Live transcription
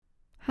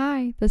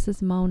Hi, this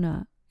is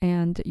Mona,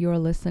 and you're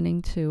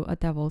listening to A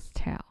Devil's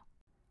Tale.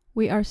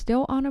 We are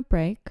still on a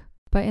break,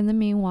 but in the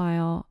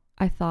meanwhile,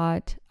 I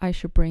thought I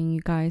should bring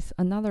you guys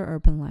another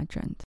urban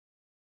legend.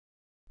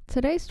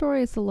 Today's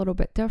story is a little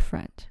bit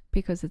different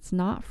because it's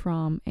not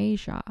from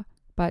Asia,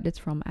 but it's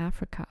from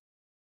Africa.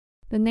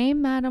 The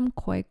name Madame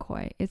Koi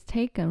Koi is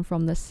taken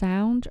from the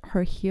sound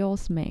her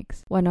heels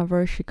makes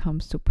whenever she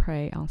comes to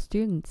prey on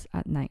students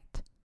at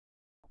night.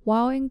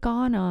 While in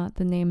Ghana,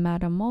 the name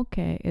Madame Moke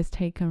is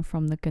taken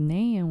from the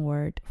Ghanaian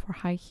word for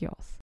high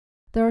heels.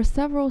 There are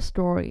several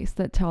stories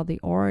that tell the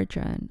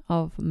origin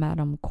of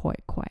Madame Koi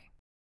Koi.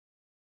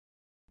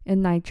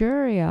 In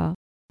Nigeria,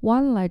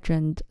 one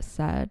legend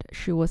said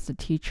she was a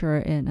teacher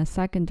in a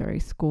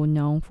secondary school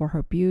known for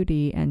her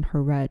beauty and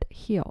her red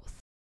heels.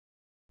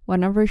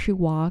 Whenever she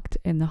walked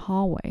in the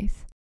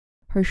hallways,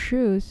 her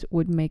shoes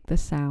would make the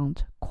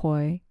sound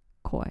koi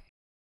koi.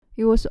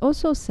 It was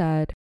also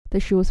said that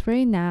she was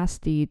very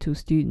nasty to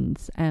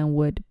students and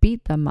would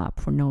beat them up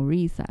for no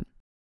reason.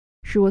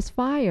 She was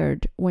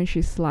fired when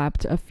she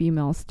slapped a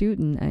female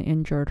student and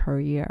injured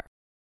her ear.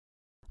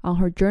 On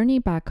her journey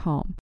back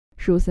home,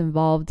 she was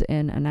involved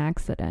in an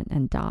accident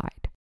and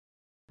died.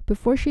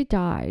 Before she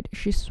died,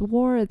 she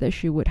swore that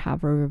she would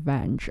have her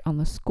revenge on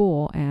the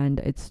school and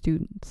its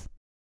students.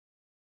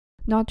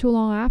 Not too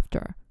long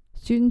after,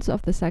 students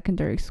of the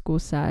secondary school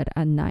said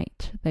at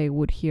night they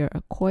would hear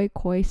a koi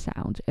koi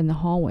sound in the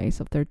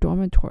hallways of their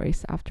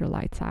dormitories after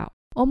lights out,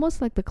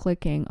 almost like the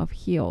clicking of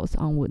heels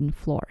on wooden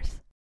floors.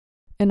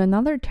 In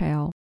another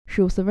tale, she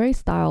was a very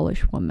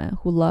stylish woman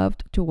who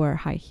loved to wear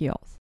high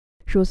heels.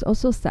 She was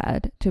also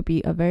said to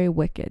be a very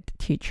wicked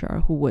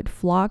teacher who would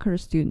flog her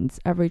students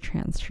every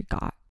chance she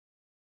got.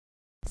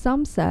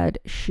 Some said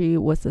she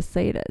was a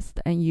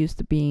sadist and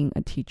used being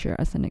a teacher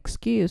as an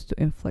excuse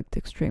to inflict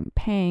extreme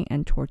pain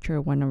and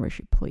torture whenever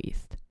she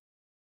pleased.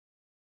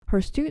 Her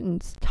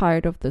students,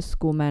 tired of the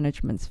school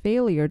management's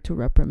failure to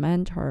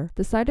reprimand her,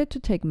 decided to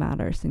take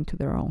matters into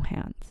their own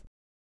hands.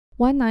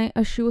 One night,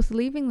 as she was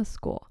leaving the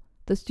school,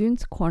 the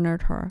students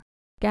cornered her,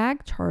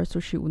 gagged her so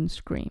she wouldn't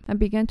scream, and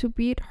began to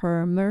beat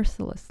her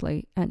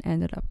mercilessly and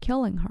ended up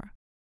killing her.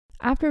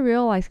 After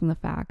realizing the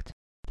fact,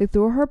 they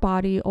threw her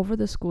body over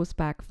the school's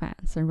back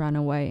fence and ran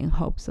away in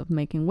hopes of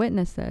making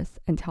witnesses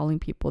and telling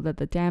people that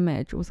the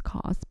damage was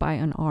caused by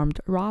an armed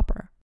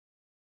robber.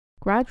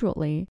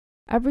 Gradually,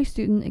 every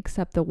student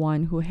except the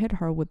one who hit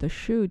her with the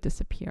shoe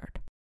disappeared.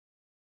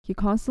 He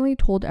constantly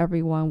told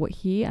everyone what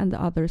he and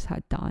the others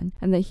had done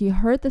and that he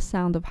heard the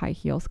sound of high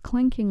heels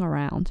clinking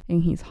around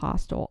in his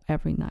hostel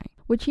every night,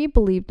 which he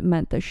believed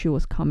meant that she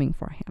was coming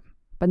for him,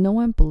 but no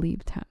one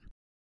believed him.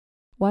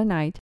 One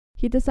night,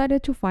 he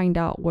decided to find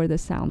out where the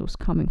sound was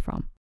coming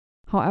from.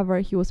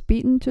 However, he was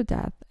beaten to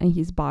death and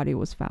his body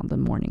was found the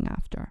morning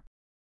after.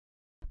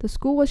 The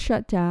school was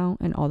shut down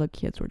and all the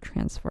kids were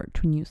transferred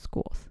to new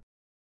schools.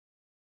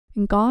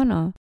 In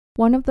Ghana,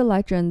 one of the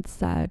legends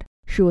said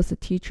she was a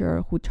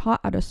teacher who taught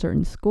at a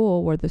certain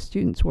school where the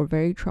students were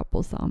very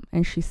troublesome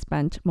and she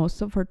spent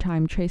most of her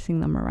time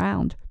chasing them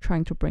around,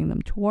 trying to bring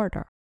them toward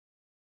her.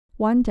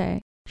 One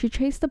day, she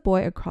chased a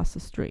boy across the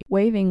street,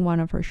 waving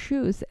one of her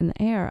shoes in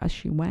the air as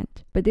she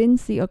went, but didn't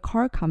see a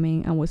car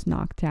coming and was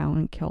knocked down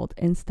and killed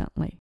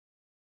instantly.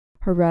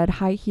 Her red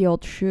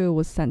high-heeled shoe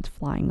was sent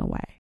flying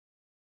away.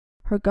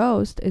 Her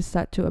ghost is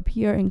said to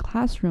appear in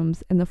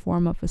classrooms in the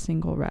form of a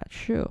single red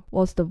shoe,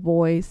 whilst the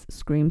voice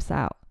screams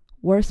out,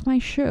 "Where's my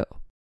shoe?"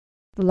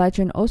 The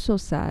legend also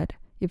said,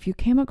 if you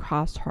came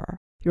across her,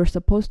 you're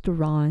supposed to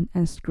run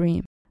and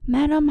scream,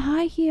 "Madame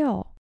High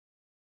Heel!"